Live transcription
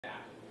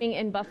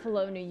In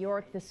Buffalo, New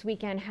York, this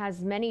weekend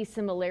has many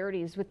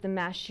similarities with the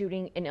mass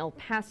shooting in El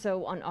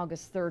Paso on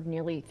August 3rd,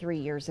 nearly 3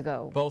 years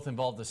ago. Both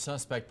involved a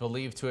suspect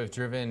believed to have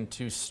driven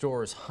to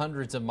stores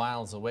hundreds of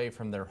miles away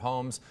from their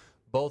homes.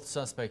 Both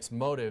suspects'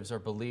 motives are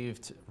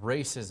believed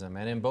racism,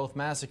 and in both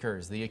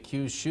massacres, the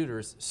accused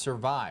shooters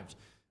survived.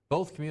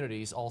 Both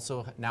communities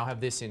also now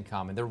have this in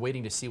common. They're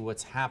waiting to see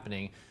what's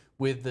happening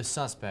with the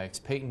suspects,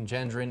 Peyton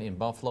Gendron in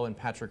Buffalo and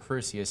Patrick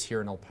Crusius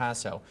here in El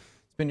Paso.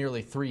 It's been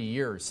nearly 3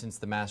 years since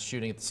the mass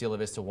shooting at the Cielo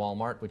Vista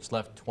Walmart, which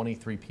left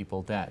 23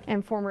 people dead.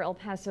 And former El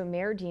Paso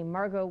Mayor Dee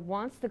Margo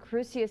wants the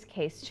Crusius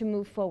case to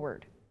move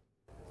forward.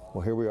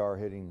 Well, here we are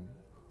hitting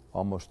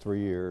almost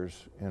 3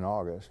 years in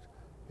August,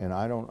 and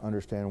I don't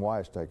understand why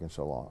it's taken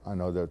so long. I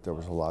know that there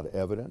was a lot of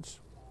evidence.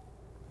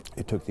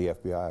 It took the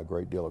FBI a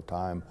great deal of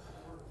time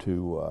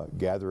to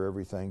gather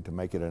everything to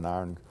make it an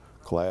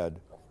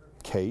ironclad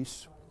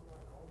case,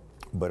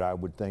 but I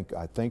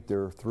think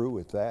they're through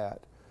with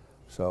that.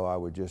 So I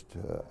would just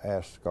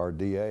ask our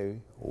DA,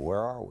 where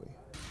are we?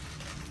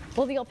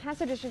 Well, the El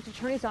Paso District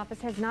Attorney's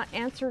Office has not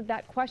answered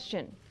that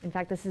question. In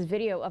fact, this is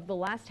video of the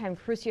last time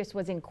Crusius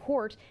was in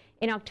court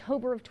in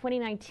October of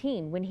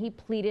 2019 when he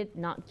pleaded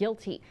not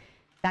guilty.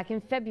 Back in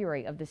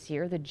February of this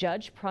year, the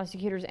judge,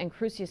 prosecutors, and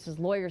Crusius's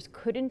lawyers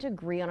couldn't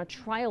agree on a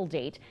trial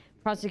date.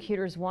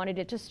 Prosecutors wanted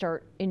it to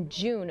start in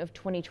June of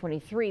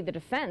 2023. The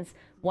defense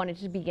wanted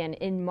to begin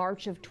in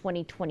March of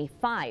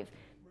 2025.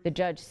 The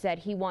judge said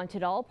he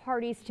wanted all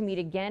parties to meet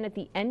again at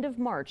the end of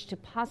March to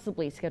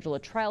possibly schedule a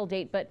trial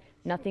date, but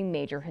nothing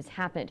major has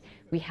happened.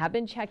 We have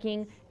been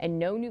checking, and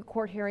no new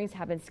court hearings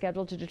have been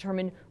scheduled to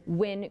determine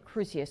when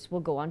Crusius will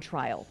go on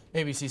trial.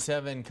 ABC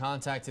 7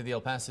 contacted the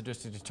El Paso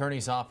District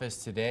Attorney's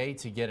Office today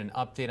to get an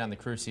update on the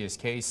Crusius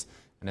case.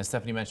 And as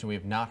Stephanie mentioned, we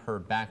have not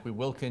heard back. We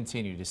will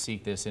continue to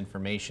seek this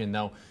information,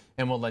 though,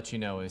 and we'll let you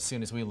know as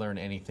soon as we learn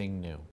anything new.